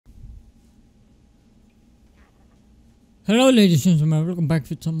Hello ladies and gentlemen, welcome back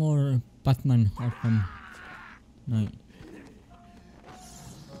with some more Batman Arkham Knight.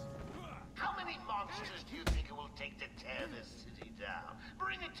 How many monsters do you think it will take to tear this city down?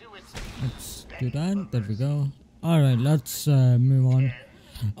 Bring it to its Let's do that, there we go. Alright, let's move on.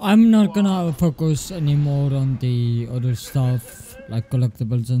 I'm not gonna focus anymore on the other stuff, like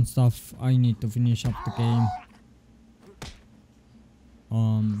collectibles and stuff. I need to finish up the game.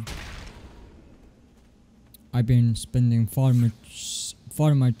 I've been spending far much,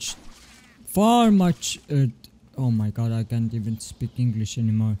 oh my god, I can't even speak English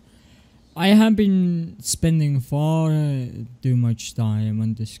anymore. I have been spending far too much time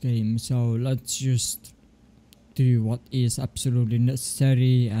on this game, so let's just do what is absolutely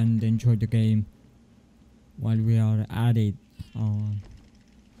necessary and enjoy the game while we are at it. I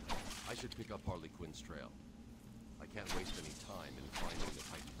should pick up Harley Quinn's trail. I can't waste any time in finding the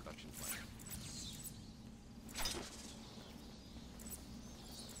Titan production plant.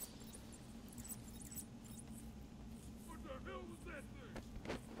 What the hell was that thing?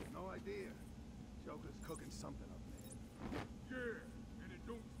 No idea. Joker's cooking something up there. Yeah, and it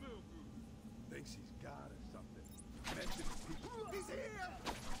don't smell good. Thinks he's God or something. Mention people. He's here!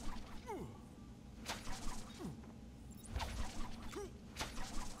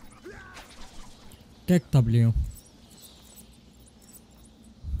 Tech W.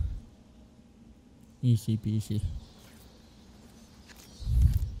 Easy peasy.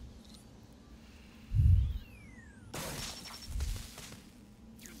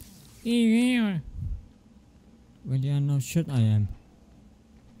 Well, yeah, no shit I am.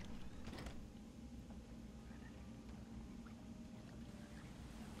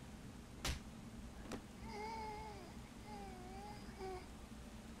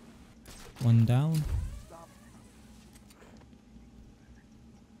 One down.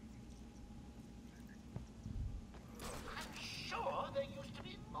 I'm sure there used to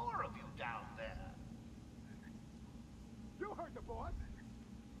be more of you down there. You heard the boss.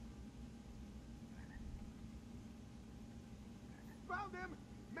 Found him!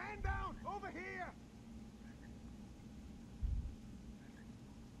 Man down! Over here!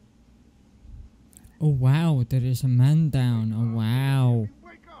 Oh wow, there is a man down. Oh wow.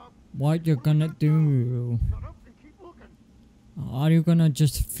 Wake up! What you gonna do? Shut up and keep looking. Are you gonna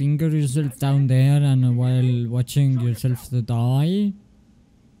just finger yourself down there and while watching yourself to die?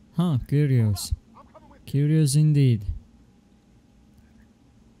 Huh, curious. I'm coming with you. Curious indeed.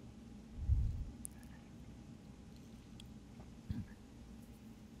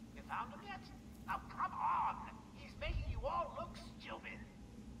 You found him yet? Now come on! He's making you all look stupid.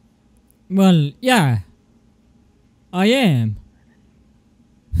 Well, yeah. I am.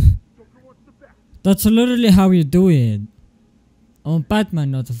 Joker wants the best. That's literally how you do it. I'm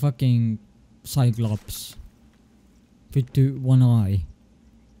Batman, not a fucking Cyclops. With one eye.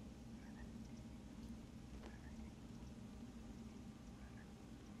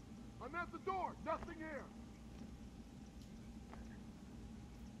 I'm at the door. Nothing here.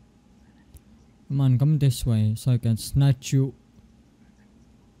 Come on, come this way so I can snatch you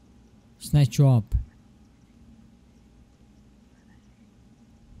up.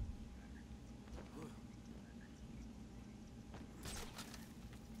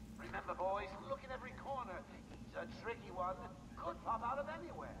 Remember, boys, look in every corner. He's a tricky one. Could pop out of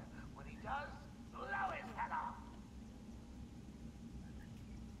anywhere. When he does, blow his head off.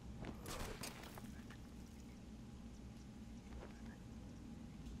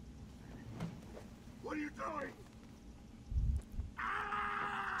 What are you doing?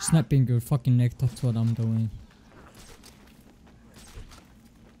 Snapping your fucking neck, that's what I'm doing.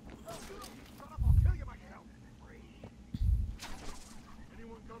 Shut up, I'll kill you myself.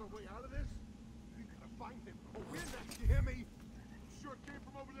 Anyone got a way out of this? We gotta find him. Oh, we're next, you hear me? Sure came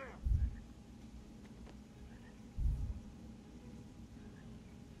from over there.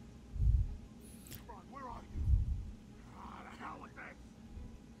 Come on, where are you? Ah, the hell with this.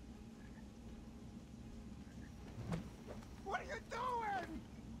 What are you doing?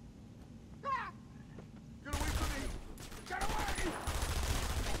 Ah! Get away from me! Get away! I didn't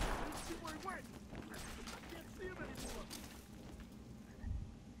see where he went. I can't see him anymore.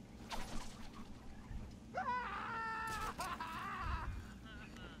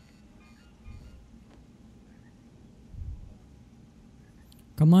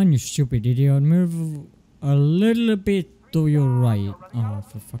 Come on, you stupid idiot. Move a little bit to your right. Oh,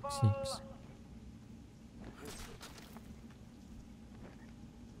 for fuck's sakes.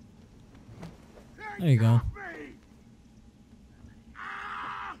 There you go. Me!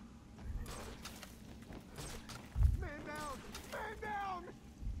 Man down!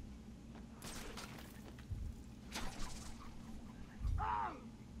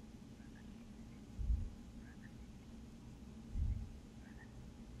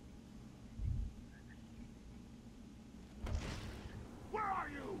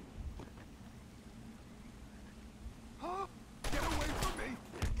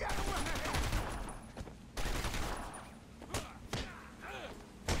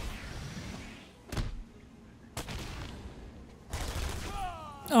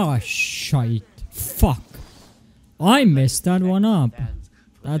 Oh shite. Fuck. I messed that one up.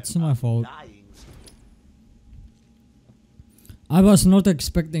 That's my fault. I was not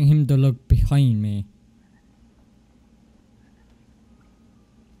expecting him to look behind me.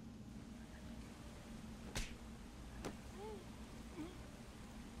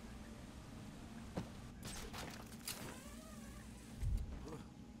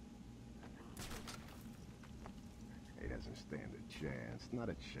 He doesn't stand a chance. Not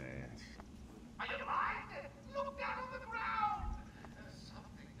a chance. Are you blind? Look down on the ground! There's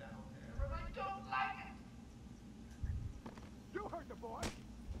something down there, and I don't like it! You heard the boy.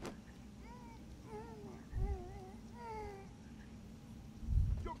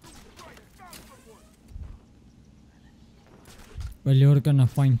 Joker was right. I found someone. Well, you're gonna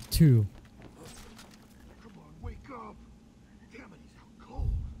find two. Come on, wake up. Damn it, he's out cold.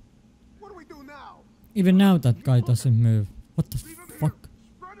 What do we do now? Even now that guy doesn't move. What the Leave him fuck? here.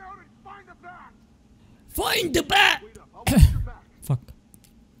 Spread out and find the bat. Find the bat! Wait up. I'll watch your back. Fuck.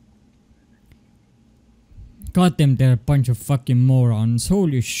 Goddamn, they're a bunch of fucking morons.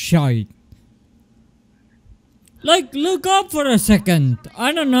 Holy shit. Like, look up for a second.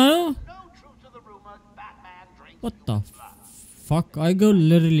 I don't know. No truth to the rumor Batman drinks What the human blood. fuck? I go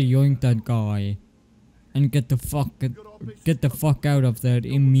literally yoink that guy and get the fuck out of there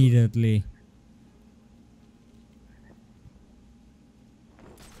immediately.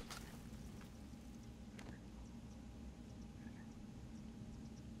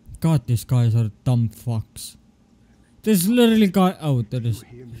 God, these guys are dumb fucks. There's literally guy. Oh, there is.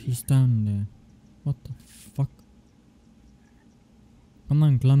 He's down there. What the fuck? Come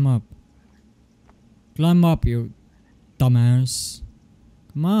on, climb up. Climb up, you dumbass.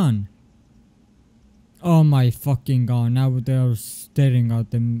 Come on. Oh my fucking god, now they're staring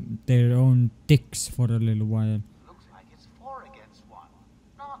at their own dicks for a little while. Looks like it's 4 against 1.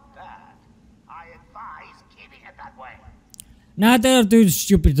 Not bad. I advise keeping it that way. Now they're too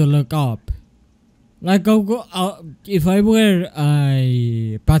stupid to look up. Like, if I were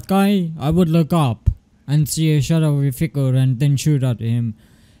a bad guy, I would look up and see a shadowy figure and then shoot at him.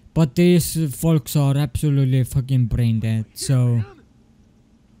 But these folks are absolutely fucking brain dead, so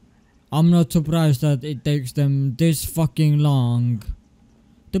I'm not surprised that it takes them this fucking long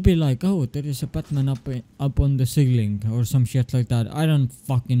to be like, oh, there is a Batman up on the ceiling or some shit like that. I don't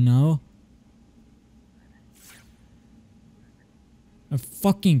fucking know.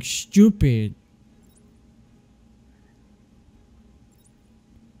 Fucking stupid.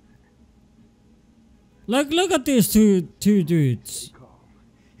 Like, look at these two dudes. Calm.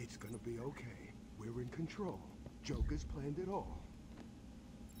 It's gonna be okay. We're in control. Joker's planned it all.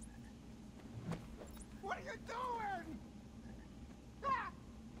 What are you doing? Ah!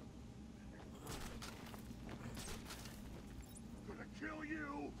 Gonna kill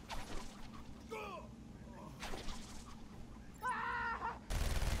you. Ah!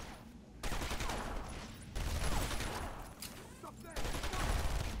 Stop that!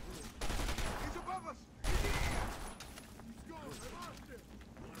 He's above us! In the air! He's gone! I lost him!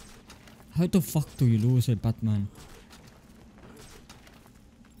 How the fuck do you lose a Batman?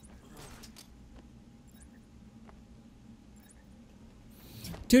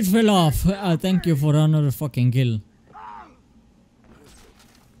 Dude fell off. Thank you for another fucking kill.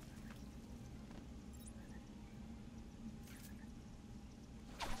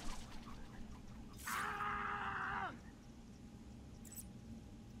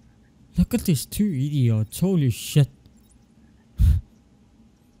 Look at these two idiots. Holy shit.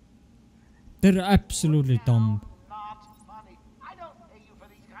 They're absolutely dumb. Not funny. I don't pay you for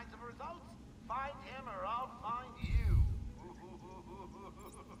these kinds of results. Find him or I'll find you.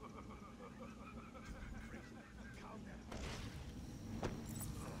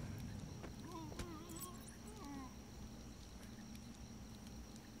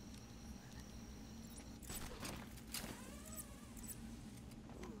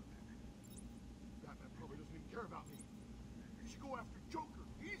 Batman probably doesn't even care about me. You should go after Joker.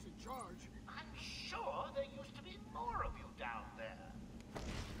 He's in charge. I'm sure there used to be more of you down there.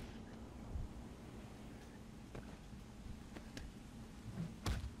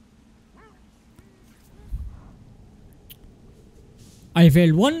 I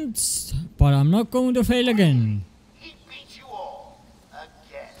failed once, but I'm not going to fail again. He beat you all.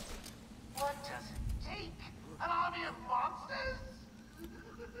 Again. What does it take? An army of monsters?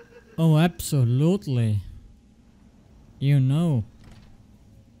 Oh, absolutely. You know.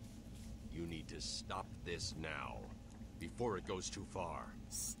 You need to stop this now, before it goes too far.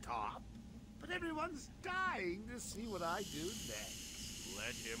 Stop? But everyone's dying to see what I do next.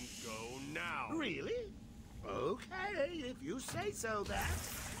 Let him go now. Really? Okay, if you say so, then.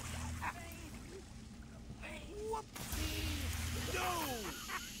 Whoopsie! No!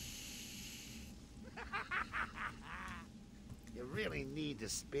 You really need to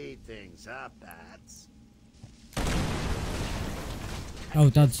speed things up, Bats. Oh,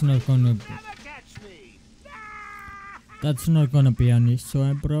 that's not gonna be... Never catch me! That's not gonna be an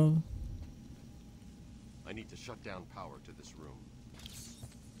issue, bro. I need to shut down power to this room.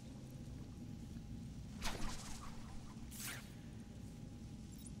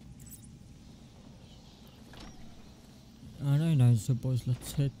 Alright, I suppose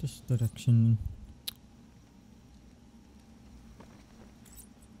let's head this direction.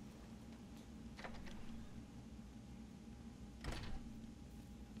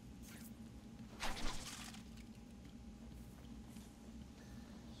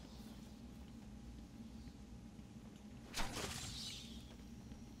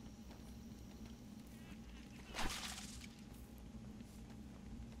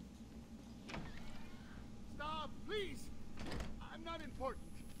 Stop, please! I'm not important.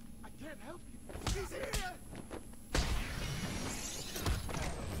 I can't help you. He's here!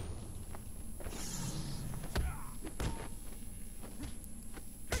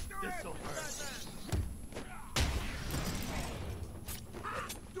 This'll hurt.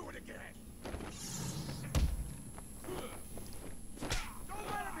 Do it again! Don't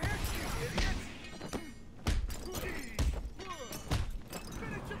let him hit you, idiot!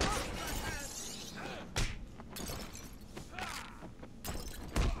 Finish him up,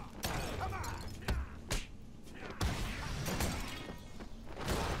 come on!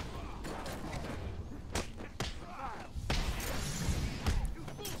 You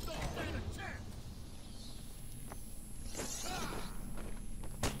fools don't stand a chance!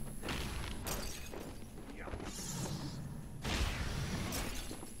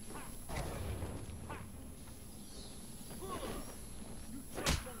 You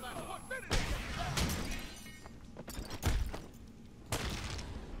just won't last 1 minute!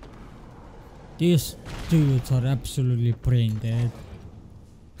 These dudes are absolutely brain dead.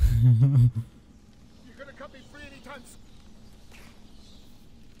 You're gonna cut me free anytime soon.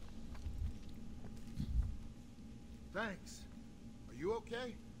 Thanks. Are you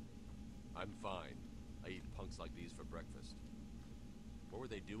okay? I'm fine. I eat punks like these for breakfast. What were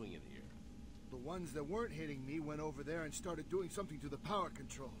they doing in here? The ones that weren't hitting me went over there and started doing something to the power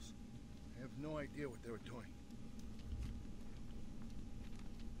controls. I have no idea what they were doing.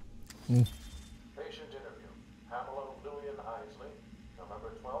 Oh. Patient interview. Pamela Lillian Isley,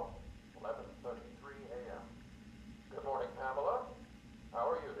 November 12th, 11:33 a.m. Good morning, Pamela.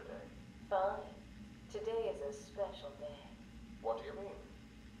 How are you today? Fine. Today is a special day. What do you mean?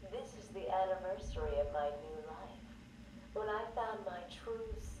 This is the anniversary of my new life. When I found my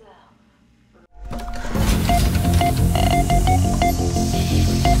true self.